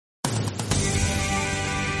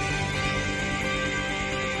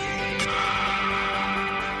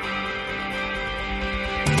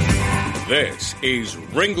This is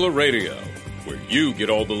Ringler Radio, where you get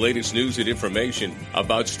all the latest news and information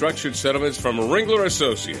about structured settlements from Ringler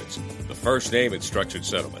Associates, the first name in structured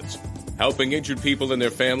settlements, helping injured people and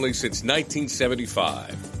their families since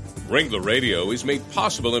 1975. Ringler Radio is made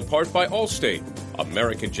possible in part by Allstate,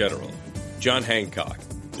 American General, John Hancock,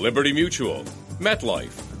 Liberty Mutual,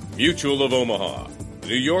 MetLife, Mutual of Omaha,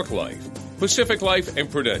 New York Life, Pacific Life, and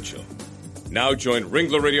Prudential. Now join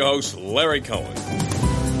Ringler Radio host Larry Cohen.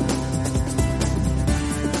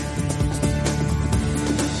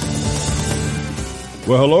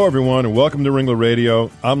 Well, hello, everyone, and welcome to Ringler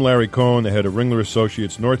Radio. I'm Larry Cohen, the head of Ringler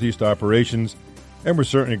Associates Northeast Operations, and we're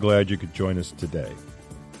certainly glad you could join us today.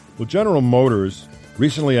 Well, General Motors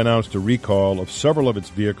recently announced a recall of several of its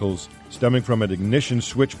vehicles stemming from an ignition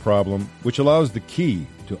switch problem, which allows the key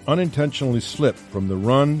to unintentionally slip from the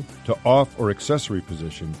run to off or accessory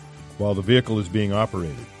position while the vehicle is being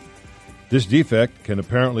operated. This defect can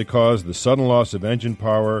apparently cause the sudden loss of engine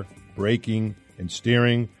power, braking, and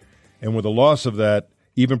steering, and with a loss of that,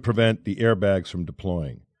 even prevent the airbags from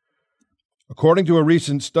deploying. According to a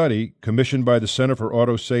recent study commissioned by the Center for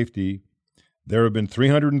Auto Safety, there have been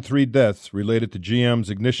 303 deaths related to GM's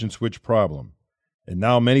ignition switch problem, and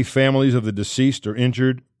now many families of the deceased or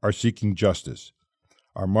injured are seeking justice.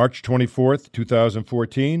 On March 24,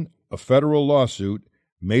 2014, a federal lawsuit,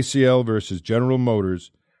 Maciel versus General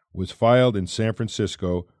Motors, was filed in San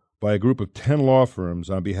Francisco by a group of 10 law firms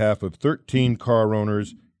on behalf of 13 car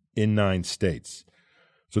owners in 9 states.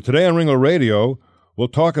 So today on Ringler Radio, we'll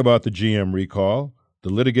talk about the GM recall,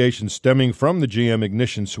 the litigation stemming from the GM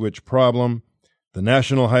ignition switch problem, the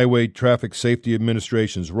National Highway Traffic Safety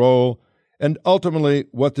Administration's role, and ultimately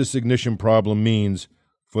what this ignition problem means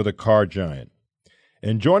for the car giant.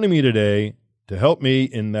 And joining me today to help me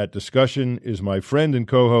in that discussion is my friend and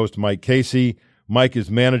co-host Mike Casey. Mike is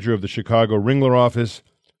manager of the Chicago Ringler office.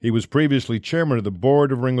 He was previously chairman of the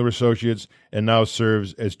board of Ringler Associates and now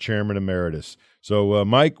serves as chairman emeritus. So,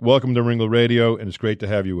 Mike, welcome to Ringler Radio, and it's great to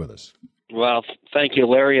have you with us. Well, thank you,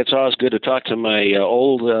 Larry. It's always good to talk to my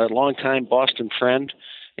old, longtime Boston friend.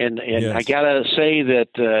 And yes. I got to say that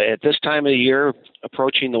at this time of the year,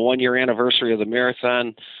 approaching the one-year anniversary of the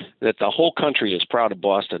marathon, that the whole country is proud of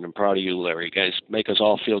Boston and proud of you, Larry. You guys make us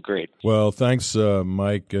all feel great. Well, thanks,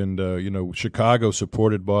 Mike. And, Chicago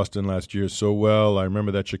supported Boston last year so well. I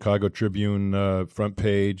remember that Chicago Tribune front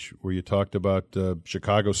page where you talked about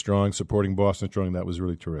Chicago Strong supporting Boston Strong. That was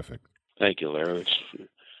really terrific. Thank you, Larry. It's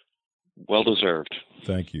well-deserved.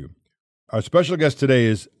 Thank you. Our special guest today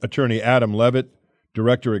is attorney Adam Levitt,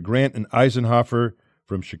 director at Grant and Eisenhofer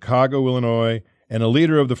from Chicago, Illinois, and a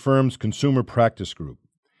leader of the firm's consumer practice group.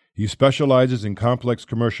 He specializes in complex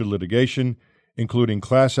commercial litigation, including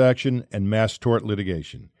class action and mass tort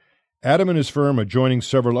litigation. Adam and his firm are joining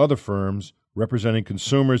several other firms representing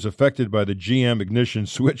consumers affected by the GM ignition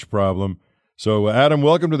switch problem. So, Adam,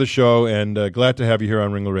 welcome to the show, and glad to have you here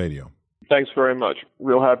on Ringler Radio. Thanks very much.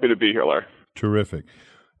 Real happy to be here, Larry. Terrific.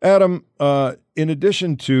 Adam, in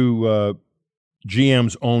addition to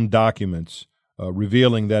GM's own documents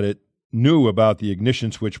revealing that it knew about the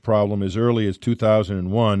ignition switch problem as early as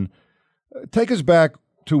 2001. Take us back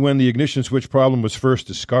to when the ignition switch problem was first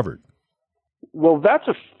discovered. Well, that's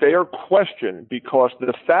a fair question because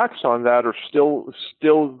the facts on that are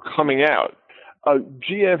still coming out.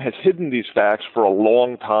 GM has hidden these facts for a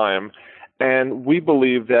long time, and we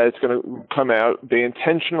believe that it's going to come out. They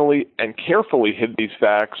intentionally and carefully hid these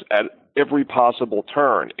facts at every possible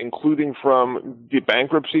turn, including from the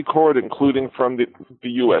bankruptcy court, including from the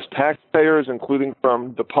U.S. taxpayers, including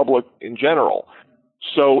from the public in general.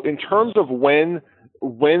 So in terms of when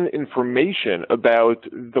information about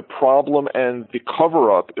the problem and the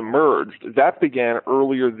cover-up emerged, that began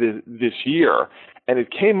earlier this year, and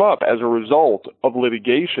it came up as a result of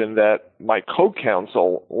litigation that my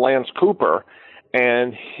co-counsel, Lance Cooper,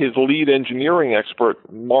 and his lead engineering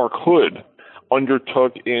expert, Mark Hood,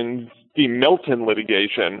 undertook in the Melton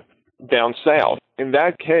litigation down south. In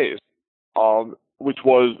that case, which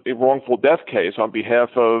was a wrongful death case on behalf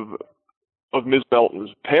of Ms. Melton's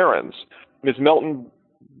parents, Ms. Melton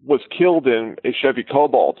was killed in a Chevy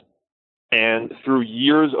Cobalt, and through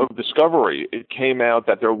years of discovery, it came out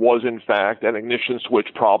that there was, in fact, an ignition switch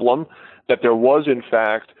problem, that there was, in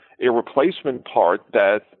fact, a replacement part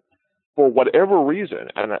that, for whatever reason,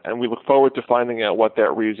 and we look forward to finding out what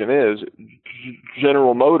that reason is,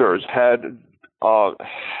 General Motors had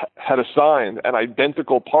assigned an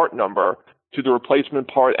identical part number to the replacement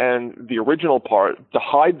part and the original part to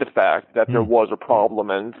hide the fact that there was a problem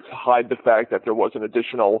and to hide the fact that there was an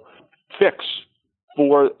additional fix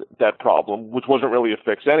for that problem, which wasn't really a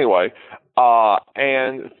fix anyway.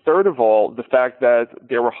 And third of all, the fact that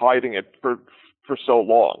they were hiding it for so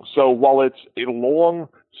long. So while it's a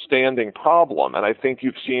long-standing problem, and I think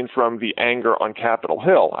you've seen from the anger on Capitol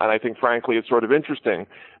Hill, and I think, frankly, it's sort of interesting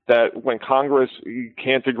that when Congress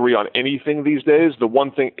can't agree on anything these days, the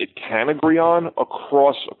one thing it can agree on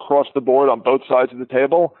across the board on both sides of the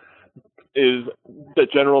table is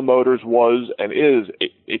that General Motors was and is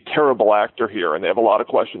a terrible actor here, and they have a lot of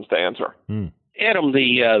questions to answer. Adam,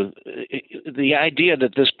 the idea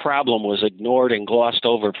that this problem was ignored and glossed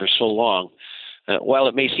over for so long, while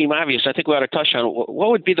it may seem obvious, I think we ought to touch on what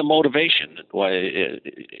would be the motivation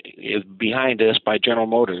behind this by General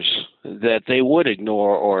Motors, that they would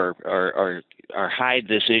ignore or hide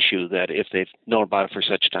this issue, that if they've known about it for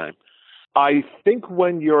such time. I think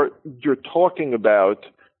when you're talking about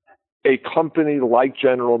a company like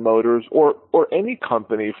General Motors or any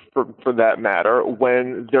company for that matter,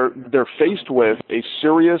 when they're faced with a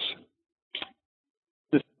serious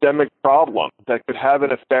systemic problem that could have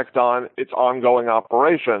an effect on its ongoing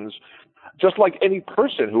operations, just like any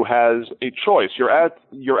person who has a choice, you're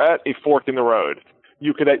at a fork in the road.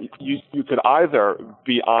 You could either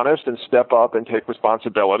be honest and step up and take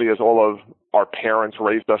responsibility, as all of our parents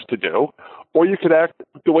raised us to do, or you could act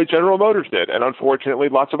the way General Motors did, and unfortunately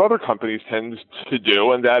lots of other companies tend to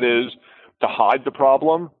do, and that is to hide the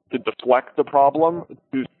problem, to deflect the problem,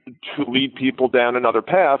 to lead people down another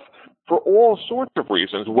path for all sorts of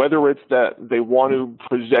reasons, whether it's that they want to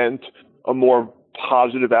present a more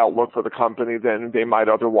positive outlook for the company than they might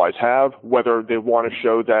otherwise have, whether they want to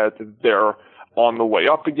show that they're on the way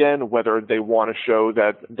up again, whether they want to show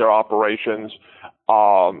that their operations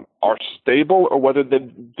are stable, or whether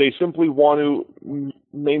they simply want to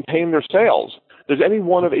maintain their sales. There's any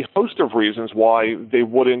one of a host of reasons why they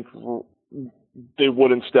wouldn't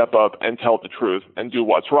step up and tell the truth and do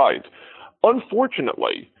what's right.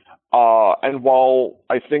 Unfortunately, and while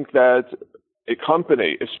I think that a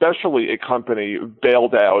company, especially a company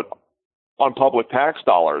bailed out on public tax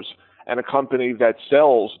dollars, and a company that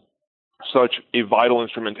sells such a vital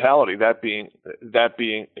instrumentality, that being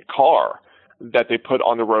a car that they put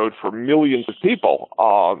on the road for millions of people,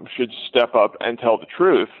 should step up and tell the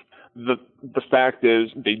truth. The fact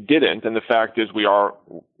is they didn't, and the fact is we are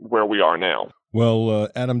where we are now. Well,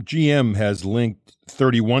 Adam, GM has linked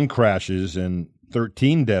 31 crashes and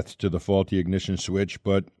 13 deaths to the faulty ignition switch,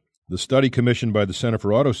 but the study commissioned by the Center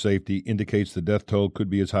for Auto Safety indicates the death toll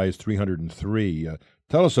could be as high as 303.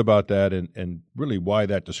 Tell us about that and really why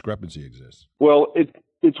that discrepancy exists. Well,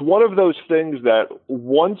 it's one of those things that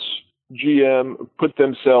once GM put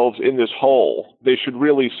themselves in this hole, they should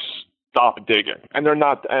really stop digging. And they're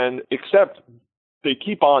not, and except they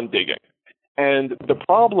keep on digging. And the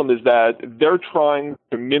problem is that they're trying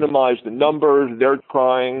to minimize the numbers. They're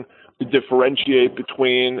trying to differentiate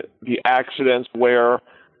between the accidents where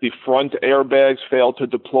the front airbags fail to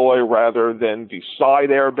deploy rather than the side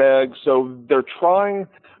airbags. So they're trying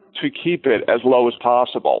to keep it as low as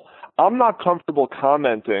possible. I'm not comfortable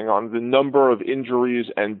commenting on the number of injuries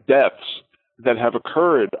and deaths that have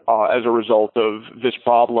occurred as a result of this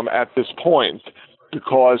problem at this point,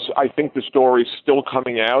 because I think the story's still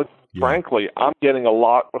coming out. Yeah. Frankly, I'm getting a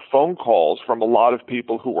lot of phone calls from a lot of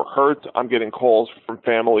people who were hurt. I'm getting calls from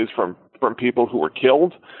families from people who were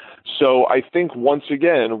killed. So I think, once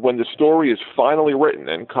again, when the story is finally written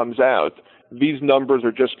and comes out, these numbers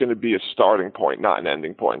are just going to be a starting point, not an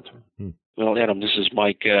ending point. Well, Adam, this is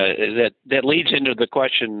Mike. That leads into the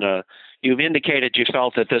question. You've indicated you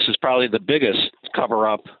felt that this is probably the biggest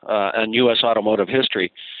cover-up in U.S. automotive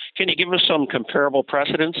history. Can you give us some comparable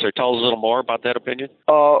precedents or tell us a little more about that opinion?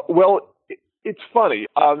 Well, it's funny.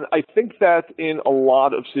 I think that in a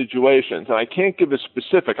lot of situations, and I can't give a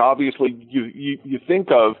specific, obviously you think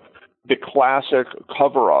of the classic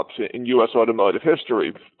cover-ups in U.S. automotive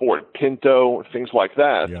history, Ford Pinto, things like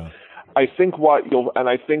that. Yeah. I think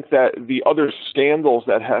I think that the other scandals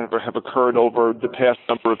that have occurred over the past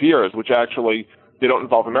number of years, which actually they don't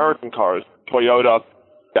involve American cars, Toyota,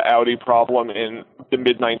 the Audi problem in the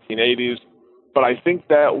mid-1980s. But I think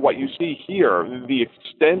that what you see here, the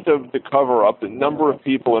extent of the cover-up, the number of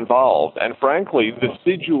people involved, and frankly, the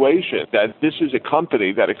situation that this is a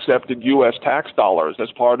company that accepted U.S. tax dollars as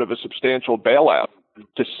part of a substantial bailout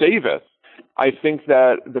to save it, I think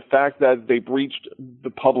that the fact that they breached the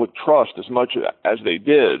public trust as much as they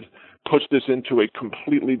did puts this into a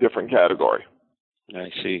completely different category. I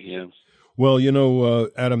see, yeah. Well,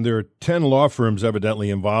 Adam, there are 10 law firms evidently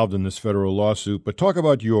involved in this federal lawsuit, but talk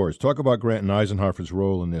about yours. Talk about Grant and Eisenhofer's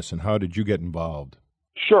role in this, and how did you get involved?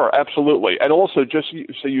 Sure, absolutely. And also, just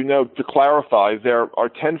so you know, to clarify, there are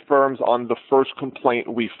 10 firms on the first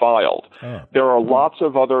complaint we filed. Oh. There are lots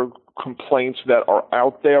of other complaints that are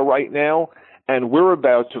out there right now, and we're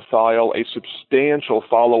about to file a substantial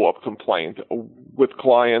follow-up complaint with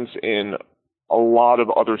clients in a lot of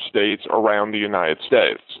other states around the United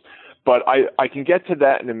States. But I can get to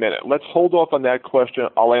that in a minute. Let's hold off on that question.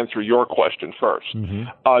 I'll answer your question first.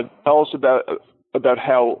 Mm-hmm. Tell us about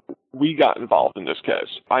how we got involved in this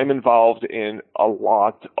case. I'm involved in a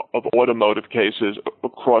lot of automotive cases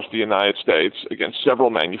across the United States against several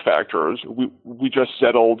manufacturers. We just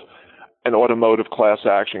settled an automotive class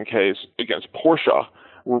action case against Porsche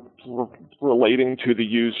relating to the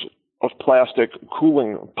use of plastic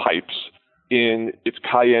cooling pipes in its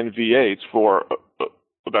Cayenne V8s for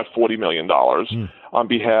about $40 million on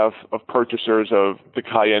behalf of purchasers of the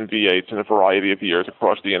Cayenne V8s in a variety of years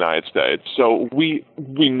across the United States. So we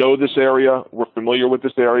know this area. We're familiar with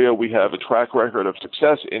this area. We have a track record of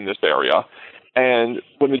success in this area. And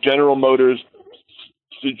when the General Motors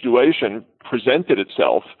situation presented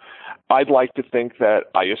itself, I'd like to think that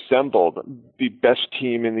I assembled the best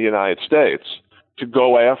team in the United States to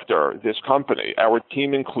go after this company. Our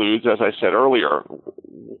team includes, as I said earlier,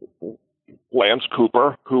 Lance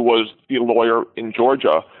Cooper, who was the lawyer in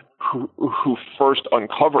Georgia who first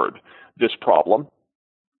uncovered this problem.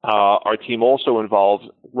 Our team also involves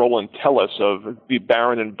Roland Tellis of the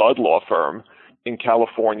Barron and Budd law firm in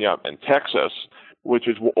California and Texas, which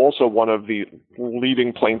is also one of the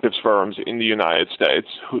leading plaintiffs' firms in the United States,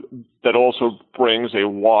 that also brings a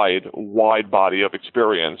wide body of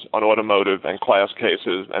experience on automotive and class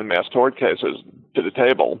cases and mass tort cases to the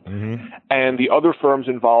table. Mm-hmm. And the other firms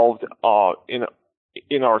involved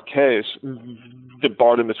in our case, the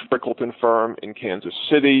Bartimus Frickleton firm in Kansas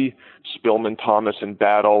City, Spillman Thomas in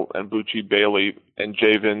Battle, and Bucci Bailey and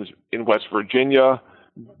Javins in West Virginia,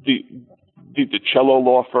 the DiCello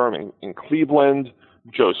law firm in Cleveland,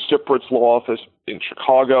 Joe Siprett's law office in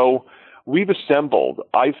Chicago. We've assembled,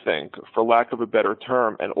 I think, for lack of a better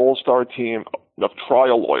term, an all-star team of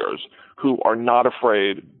trial lawyers who are not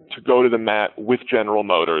afraid to go to the mat with General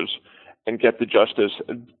Motors and get the justice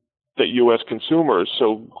that U.S. consumers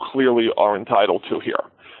so clearly are entitled to here.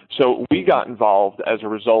 So we got involved as a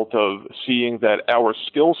result of seeing that our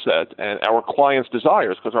skill set and our clients'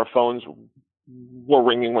 desires, because our phones were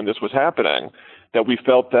ringing when this was happening, that we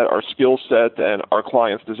felt that our skill set and our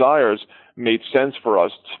clients' desires made sense for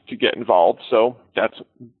us to get involved. So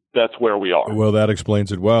that's where we are. Well, that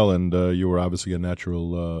explains it well, and you were obviously a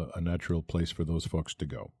natural place for those folks to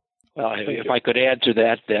go. If I could add to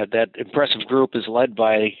that impressive group is led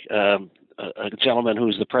by a gentleman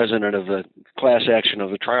who's the president of the class action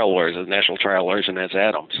of the trial lawyers, the national trial lawyers, and that's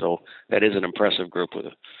Adam. So that is an impressive group with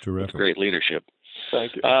great leadership.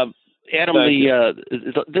 Thank you. Adam,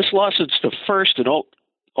 this lawsuit's the first and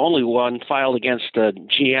only one filed against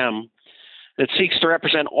GM that seeks to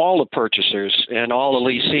represent all the purchasers and all the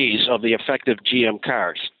lessees of the effective GM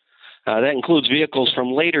cars. That includes vehicles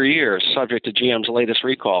from later years subject to GM's latest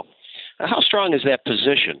recall. How strong is that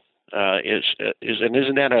position? And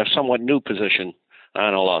isn't that a somewhat new position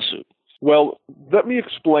on a lawsuit? Well, let me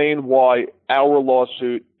explain why our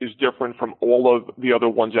lawsuit is different from all of the other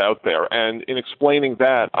ones out there. And in explaining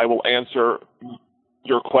that, I will answer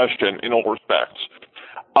your question in all respects.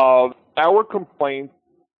 Our complaint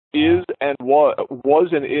is and was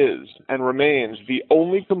and is and remains the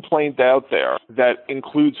only complaint out there that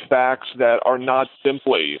includes facts that are not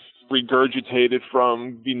simply regurgitated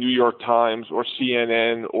from the New York Times or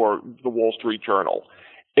CNN or the Wall Street Journal.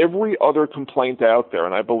 Every other complaint out there,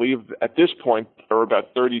 and I believe at this point there are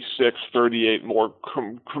about 36, 38 more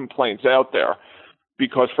complaints out there,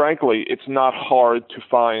 because frankly, it's not hard to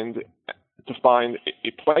find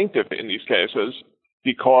a plaintiff in these cases,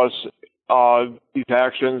 because these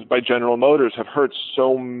actions by General Motors have hurt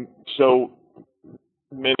so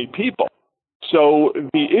many people. So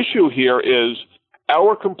the issue here is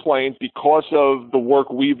our complaint, because of the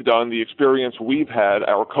work we've done, the experience we've had,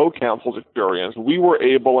 our co-counsel's experience, we were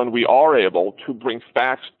able and we are able to bring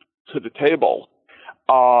facts to the table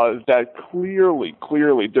that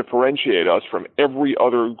clearly differentiate us from every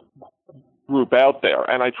other group out there.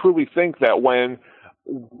 And I truly think that when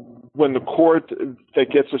the court that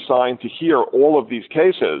gets assigned to hear all of these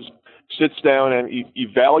cases sits down and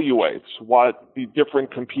evaluates what the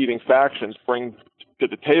different competing factions bring to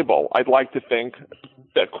the table, I'd like to think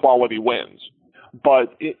that quality wins.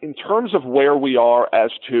 But in terms of where we are as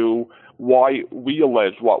to why we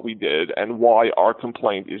allege what we did and why our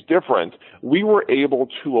complaint is different, we were able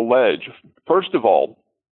to allege, first of all,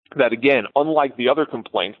 that again, unlike the other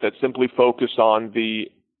complaints that simply focus on the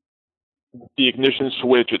ignition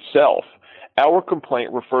switch itself, our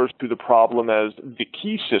complaint refers to the problem as the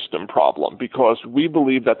key system problem, because we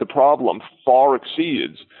believe that the problem far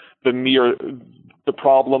exceeds the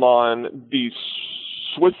problem on the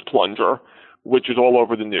switch plunger, which is all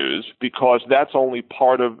over the news, because that's only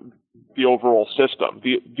part of the overall system.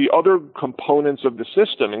 The other components of the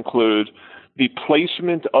system include the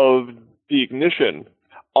placement of the ignition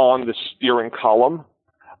on the steering column,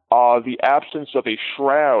 the absence of a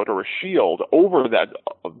shroud or a shield over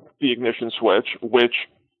the ignition switch, which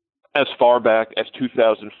as far back as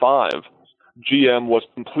 2005, GM was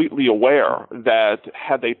completely aware that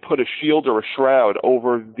had they put a shield or a shroud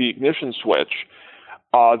over the ignition switch,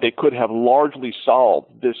 they could have largely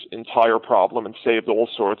solved this entire problem and saved all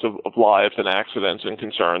sorts of lives and accidents and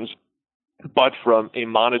concerns. But from a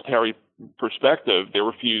monetary perspective, they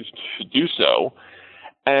refused to do so.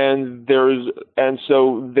 And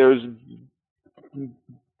so there's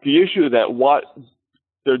the issue that what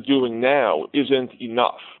they're doing now isn't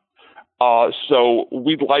enough. So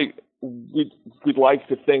we'd like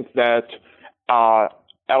to think that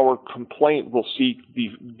our complaint will seek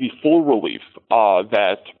the full relief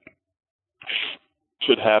that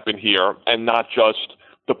should happen here, and not just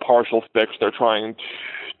the partial fix they're trying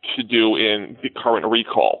to do in the current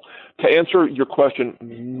recall. To answer your question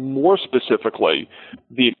more specifically,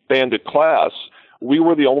 the expanded class, we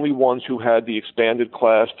were the only ones who had the expanded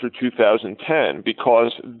class through 2010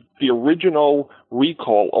 because the original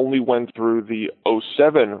recall only went through the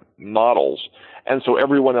 07 models. And so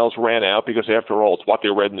everyone else ran out because, after all, it's what they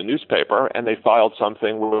read in the newspaper, and they filed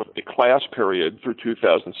something with a class period through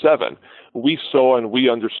 2007. We saw and we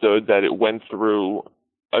understood that it went through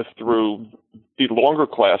the longer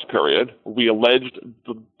class period. We alleged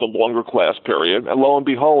the longer class period, and lo and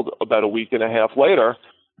behold, about a week and a half later,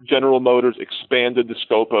 General Motors expanded the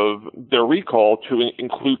scope of their recall to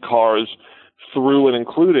include cars through and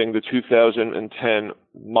including the 2010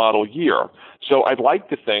 model year. So I'd like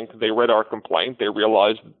to think they read our complaint, they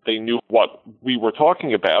realized they knew what we were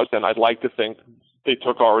talking about, and I'd like to think they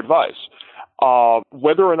took our advice.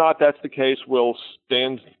 Whether or not that's the case will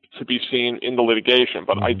stand to be seen in the litigation,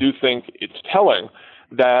 but I do think it's telling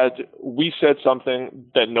that we said something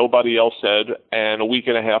that nobody else said, and a week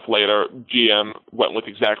and a half later, GM went with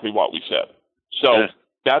exactly what we said. So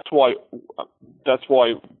that's why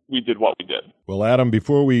we did what we did. Well, Adam,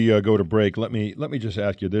 before we go to break, let me just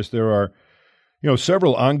ask you this: there are,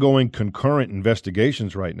 several ongoing concurrent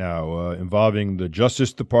investigations right now involving the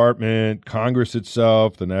Justice Department, Congress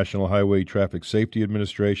itself, the National Highway Traffic Safety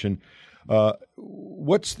Administration.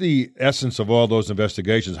 What's the essence of all those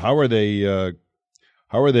investigations? How are they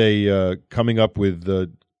coming up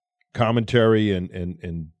with commentary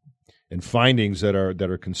and findings that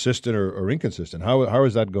are consistent or inconsistent? How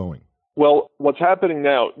is that going? Well, what's happening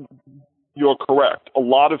now, you're correct. A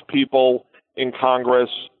lot of people in Congress,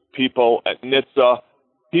 people at NHTSA,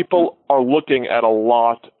 people are looking at a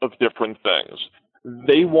lot of different things.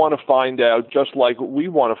 They want to find out, just like we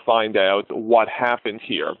want to find out, what happened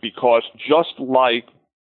here, because just like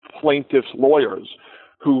plaintiffs' lawyers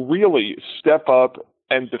who really step up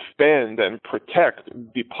and defend and protect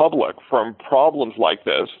the public from problems like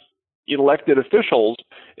this, elected officials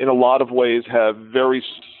in a lot of ways have very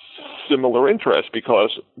similar interests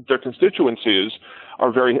because their constituencies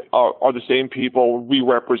are the same people we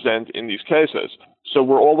represent in these cases. So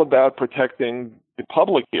we're all about protecting the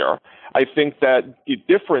public here. I think that the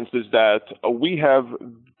difference is that we have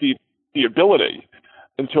the ability,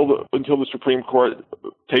 until the Supreme Court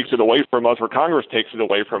takes it away from us or Congress takes it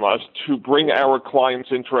away from us, to bring our clients'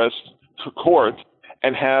 interests to court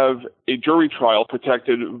and have a jury trial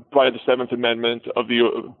protected by the Seventh Amendment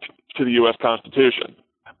to the U.S. Constitution.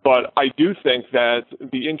 But I do think that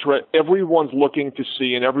everyone's looking to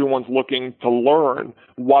see and everyone's looking to learn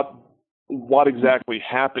what exactly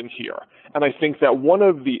happened here. And I think that one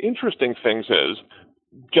of the interesting things is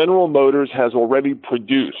General Motors has already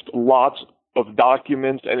produced lots of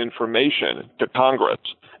documents and information to Congress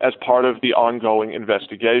as part of the ongoing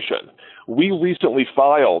investigation. We recently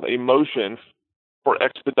filed a motion for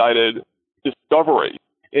expedited discovery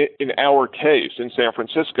in our case in San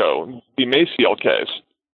Francisco, the Maciel case,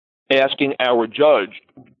 asking our judge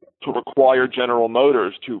to require General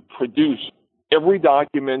Motors to produce every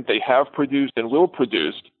document they have produced and will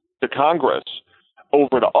produce to Congress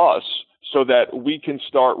over to us so that we can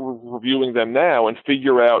start reviewing them now and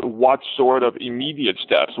figure out what sort of immediate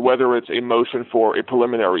steps, whether it's a motion for a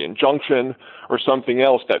preliminary injunction or something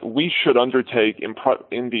else that we should undertake in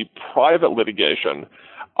the private litigation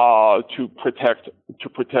to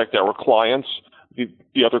protect our clients,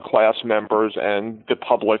 the other class members, and the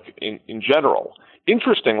public in general.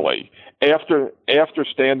 Interestingly, after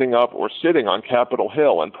standing up or sitting on Capitol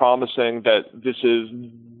Hill and promising that this is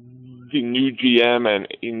the new GM and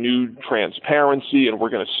a new transparency, and we're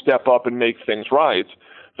going to step up and make things right,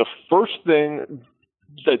 the first thing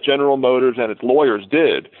that General Motors and its lawyers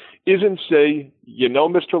did isn't say,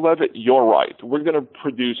 Mr. Levitt, you're right. We're going to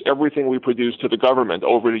produce everything we produce to the government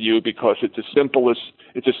over to you because it's as simple as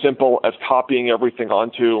copying everything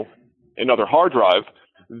onto another hard drive.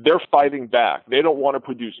 They're fighting back. They don't want to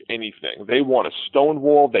produce anything. They want to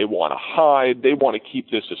stonewall. They want to hide. They want to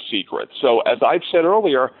keep this a secret. So as I've said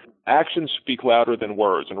earlier, actions speak louder than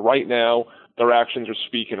words. And right now, their actions are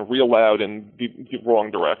speaking real loud in the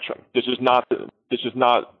wrong direction. This is not the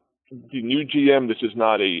new GM. This is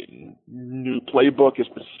not a new playbook. It's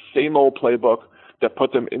the same old playbook that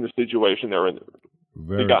put them in the situation they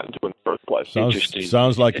got into in the first place.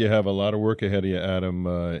 Sounds like you have a lot of work ahead of you, Adam.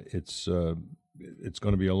 It's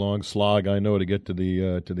going to be a long slog, I know, to get to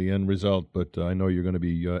the end result, but I know you're going to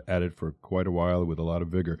be at it for quite a while with a lot of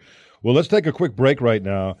vigor. Well, let's take a quick break right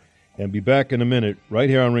now and be back in a minute right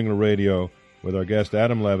here on Ringler Radio with our guest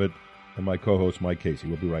Adam Levitt and my co-host Mike Casey.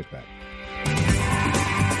 We'll be right back.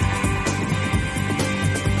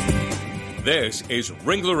 This is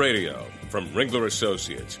Ringler Radio from Ringler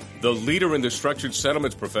Associates, the leader in the structured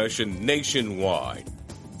settlements profession nationwide.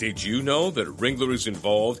 Did you know that Ringler is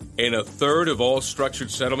involved in a third of all structured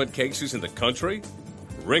settlement cases in the country?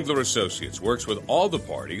 Ringler Associates works with all the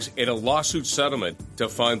parties in a lawsuit settlement to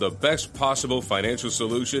find the best possible financial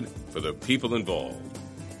solution for the people involved.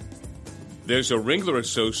 There's a Ringler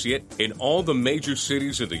Associate in all the major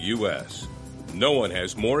cities of the U.S. No one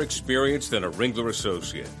has more experience than a Ringler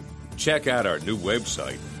Associate. Check out our new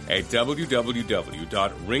website at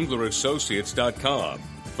www.ringlerassociates.com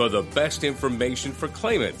for the best information for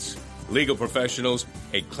claimants, legal professionals,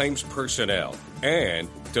 and claims personnel, and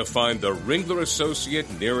to find the Ringler Associate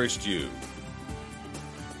nearest you.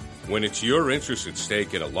 When it's your interest at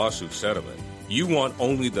stake in a lawsuit settlement, you want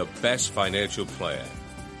only the best financial plan.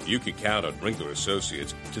 You can count on Ringler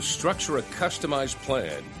Associates to structure a customized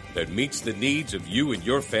plan that meets the needs of you and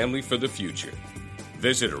your family for the future.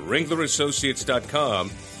 Visit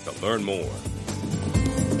ringlerassociates.com to learn more.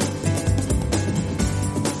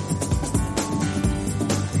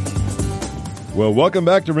 Well, welcome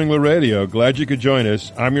back to Ringler Radio. Glad you could join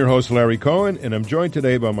us. I'm your host, Larry Cohen, and I'm joined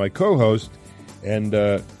today by my co-host and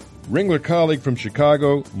Ringler colleague from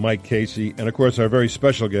Chicago, Mike Casey, and, of course, our very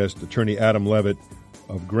special guest, Attorney Adam Levitt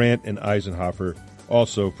of Grant and Eisenhofer,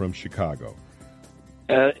 also from Chicago.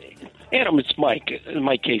 Adam, it's Mike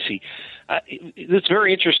Casey. It's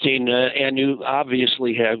very interesting, and you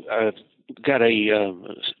obviously have got a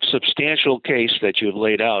substantial case that you've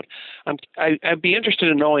laid out. I'd be interested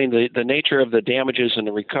in knowing the nature of the damages and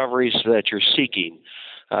the recoveries that you're seeking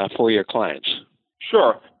for your clients.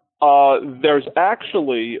 Sure. There's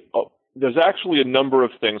actually a number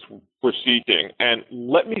of things we're seeking, and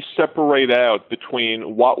let me separate out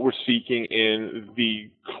between what we're seeking in the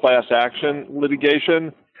class action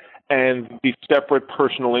litigation and the separate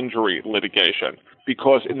personal injury litigation.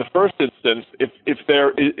 Because in the first instance, if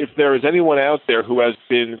there is anyone out there who has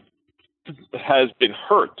been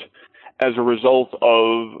hurt as a result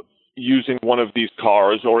of using one of these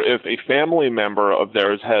cars, or if a family member of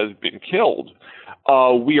theirs has been killed,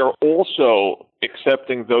 we are also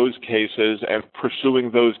accepting those cases and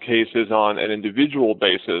pursuing those cases on an individual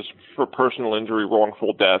basis for personal injury,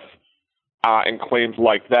 wrongful death, and claims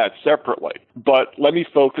like that separately. But let me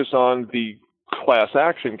focus on the class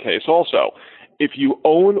action case also. If you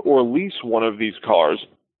own or lease one of these cars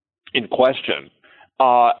in question,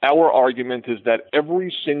 our argument is that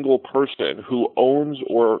every single person who owns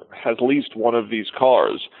or has leased one of these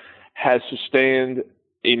cars has sustained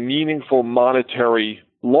a meaningful monetary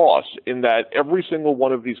loss, in that every single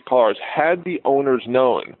one of these cars, had the owners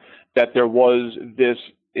known that there was this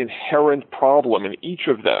inherent problem in each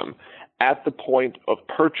of them at the point of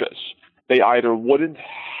purchase, they either wouldn't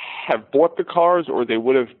have bought the cars or they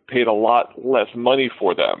would have paid a lot less money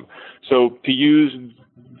for them. So to use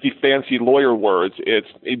the fancy lawyer words,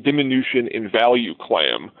 it's a diminution in value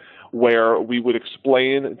claim, where we would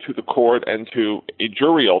explain to the court and to a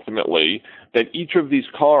jury ultimately that each of these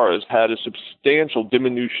cars had a substantial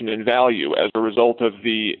diminution in value as a result of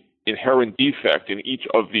the inherent defect in each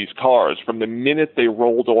of these cars from the minute they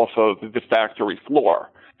rolled off of the factory floor.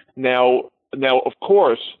 Now, of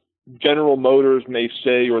course, General Motors may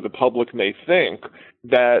say, or the public may think,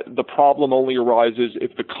 that the problem only arises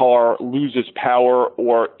if the car loses power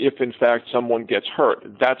or if, in fact, someone gets hurt.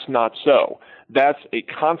 That's not so. That's a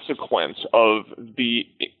consequence of the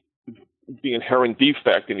inherent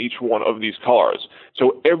defect in each one of these cars.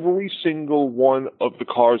 So every single one of the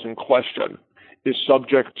cars in question is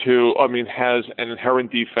subject to, has an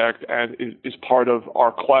inherent defect and is part of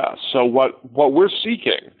our class. So what we're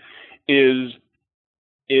seeking is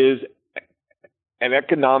an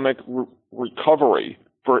economic recovery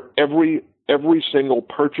for every single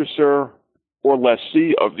purchaser or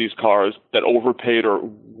lessee of these cars that overpaid or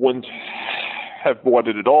wouldn't have bought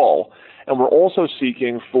it at all. And we're also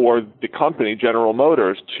seeking for the company, General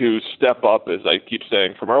Motors, to step up, as I keep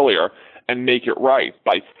saying from earlier, and make it right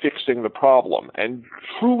by fixing the problem and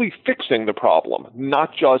truly fixing the problem,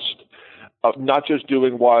 not just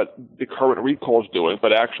doing what the current recall is doing,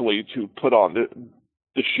 but actually to put on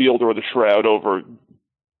the shield or the shroud over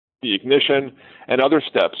the ignition and other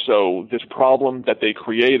steps so this problem that they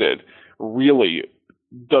created really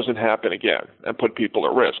doesn't happen again and put people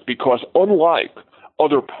at risk. Because unlike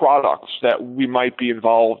other products that we might be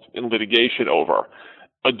involved in litigation over,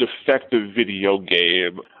 a defective video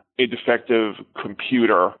game, a defective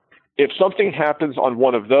computer, if something happens on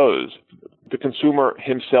one of those, the consumer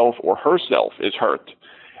himself or herself is hurt.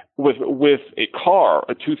 With a car,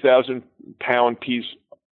 a 2,000-pound piece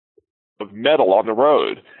of metal on the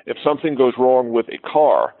road, if something goes wrong with a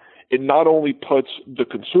car, it not only puts the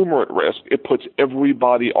consumer at risk, it puts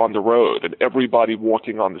everybody on the road and everybody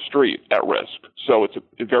walking on the street at risk. So it's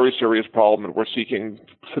a very serious problem, and we're seeking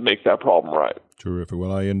to make that problem right. Terrific.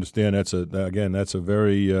 Well, I understand that's a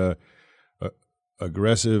very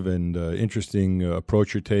aggressive and interesting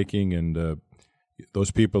approach you're taking, and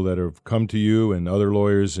those people that have come to you and other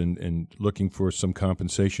lawyers and looking for some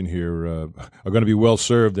compensation here are going to be well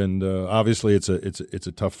served. And obviously, it's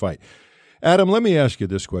a tough fight. Adam, let me ask you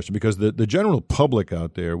this question, because the general public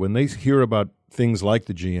out there, when they hear about things like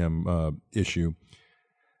the GM issue,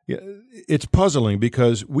 it's puzzling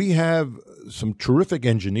because we have some terrific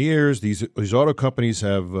engineers. These auto companies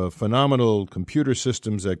have phenomenal computer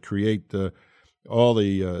systems that create all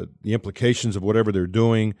the implications of whatever they're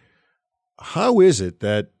doing. How is it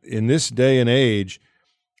that in this day and age,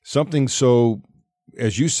 something so,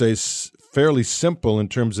 as you say, fairly simple in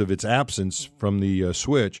terms of its absence from the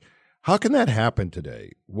switch, how can that happen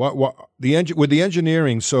today? With the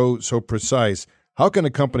engineering so precise, how can a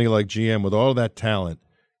company like GM with all that talent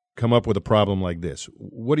come up with a problem like this?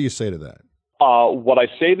 What do you say to that? What I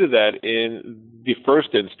say to that in the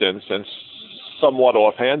first instance, and somewhat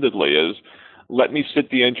offhandedly, is let me sit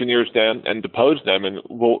the engineers down and depose them, and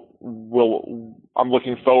I'm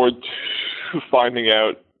looking forward to finding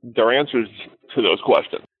out their answers to those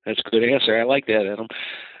questions. That's a good answer. I like that, Adam.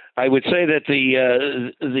 I would say that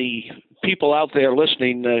the people out there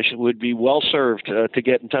listening would be well served to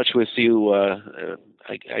get in touch with you.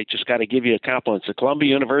 I just got to give you a compliment. The Columbia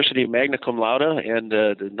University Magna Cum Laude and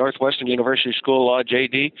the Northwestern University School of Law,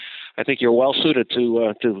 JD. I think you're well suited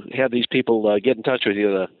to have these people get in touch with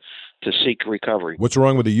you to seek recovery. What's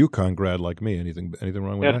wrong with a UConn grad like me? Anything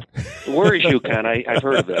wrong with that? Where is UConn? I've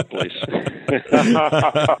heard of that place.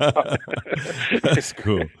 That's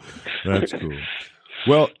cool. That's cool.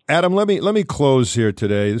 Well, Adam, let me close here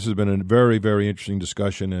today. This has been a very, very interesting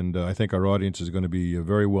discussion, and I think our audience is going to be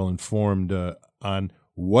very well informed on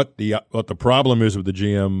what the problem is with the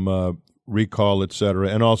GM recall, et cetera,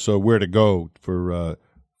 and also where to go for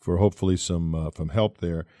hopefully some help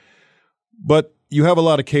there. But you have a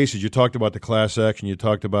lot of cases. You talked about the class action. You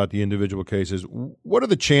talked about the individual cases. What are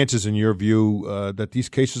the chances, in your view, that these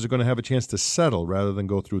cases are going to have a chance to settle rather than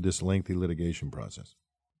go through this lengthy litigation process?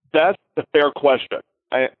 That's a fair question.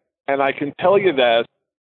 And I can tell you that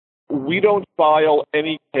we don't file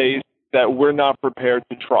any case that we're not prepared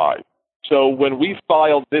to try. So when we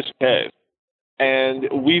filed this case, and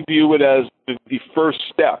we view it as the first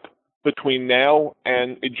step between now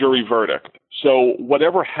and a jury verdict. So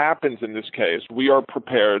whatever happens in this case, we are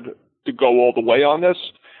prepared to go all the way on this.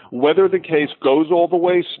 Whether the case goes all the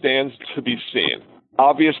way stands to be seen.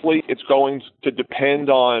 Obviously, it's going to depend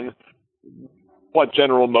on what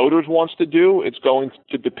General Motors wants to do. It's going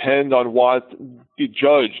to depend on what the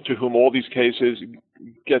judge to whom all these cases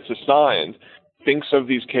gets assigned thinks of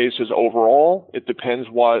these cases overall. It depends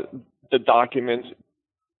what the documents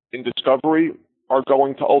in discovery are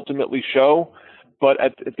going to ultimately show. But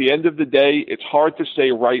at the end of the day, it's hard to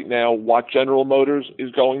say right now what General Motors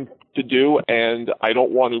is going to do, and I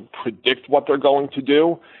don't want to predict what they're going to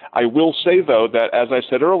do. I will say, though, that as I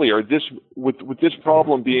said earlier, with this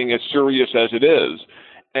problem being as serious as it is,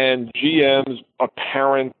 and GM's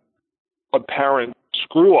apparent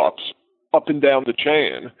screw-ups up and down the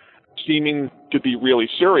chain seeming to be really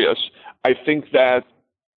serious, I think that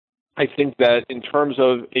in terms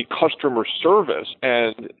of a customer service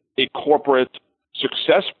and a corporate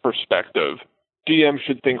success perspective, GM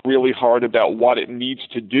should think really hard about what it needs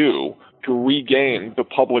to do to regain the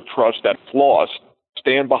public trust that's lost,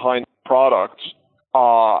 stand behind products,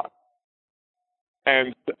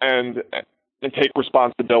 and take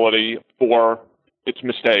responsibility for its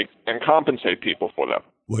mistakes and compensate people for them.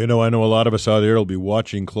 Well, I know a lot of us out there will be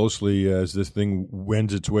watching closely as this thing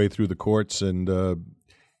wends its way through the courts, and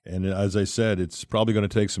as I said, it's probably going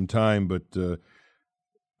to take some time, but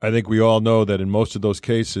I think we all know that in most of those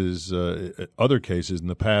cases, other cases in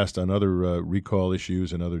the past on other recall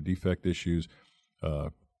issues and other defect issues,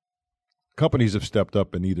 companies have stepped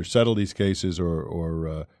up and either settled these cases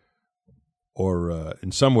or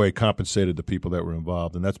in some way compensated the people that were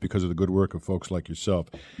involved, and that's because of the good work of folks like yourself.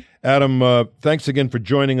 Adam, thanks again for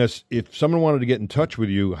joining us. If someone wanted to get in touch with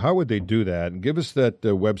you, how would they do that? And give us that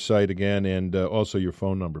website again and also your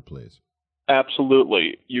phone number, please.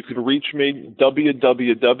 Absolutely. You can reach me,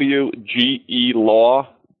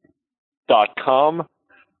 www.gelaw.com.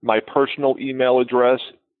 My personal email address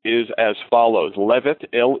is as follows: Levitt,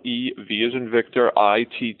 L-E-V as in Victor,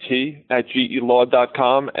 I-T-T,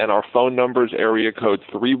 @gelaw.com, and our phone number is area code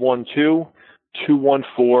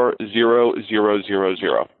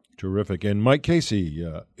 312-214-0000. Terrific. And Mike Casey,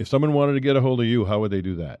 if someone wanted to get a hold of you, how would they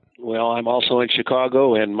do that? Well, I'm also in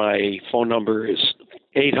Chicago, and my phone number is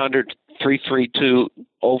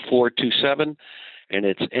 800-332-0427. And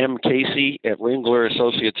it's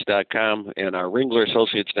mcasey@ringlerassociates.com, and our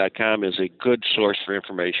ringlerassociates.com is a good source for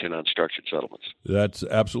information on structured settlements. That's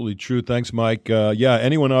absolutely true. Thanks, Mike.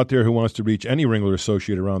 Anyone out there who wants to reach any Ringler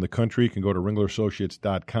Associate around the country can go to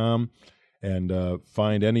ringlerassociates.com and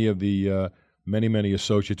find any of the many, many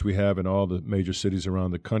associates we have in all the major cities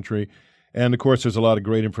around the country. And, of course, there's a lot of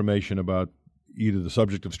great information about either the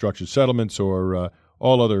subject of structured settlements or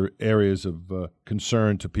all other areas of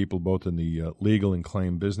concern to people both in the legal and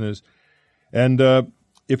claim business. And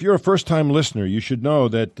if you're a first-time listener, you should know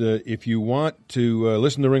that if you want to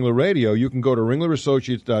listen to Ringler Radio, you can go to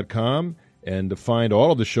ringlerassociates.com and find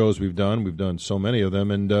all of the shows we've done. We've done so many of them.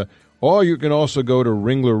 And or you can also go to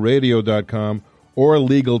ringlerradio.com or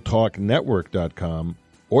legaltalknetwork.com,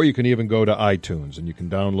 or you can even go to iTunes, and you can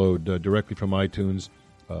download directly from iTunes,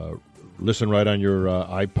 listen right on your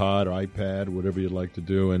iPod or iPad, whatever you'd like to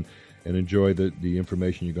do, and enjoy the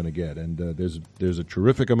information you're going to get. And there's a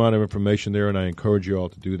terrific amount of information there, and I encourage you all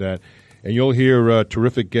to do that. And you'll hear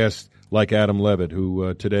terrific guests like Adam Levitt,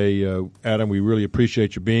 who today, Adam, we really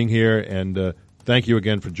appreciate you being here, and thank you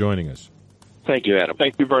again for joining us. Thank you, Adam.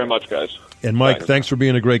 Thank you very much, guys. And Mike, thanks for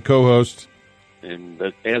being a great co-host. And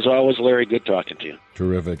as always, Larry, good talking to you.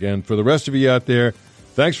 Terrific. And for the rest of you out there,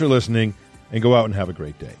 thanks for listening, and go out and have a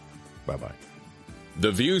great day. Bye-bye.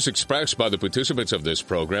 The views expressed by the participants of this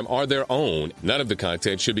program are their own. None of the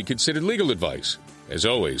content should be considered legal advice. As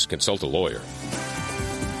always, consult a lawyer.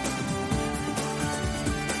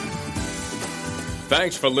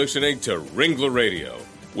 Thanks for listening to Ringler Radio.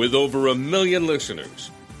 With over 1 million listeners,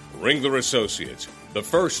 Ringler Associates, the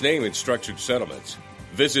first name in structured settlements.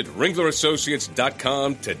 Visit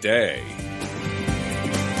ringlerassociates.com today.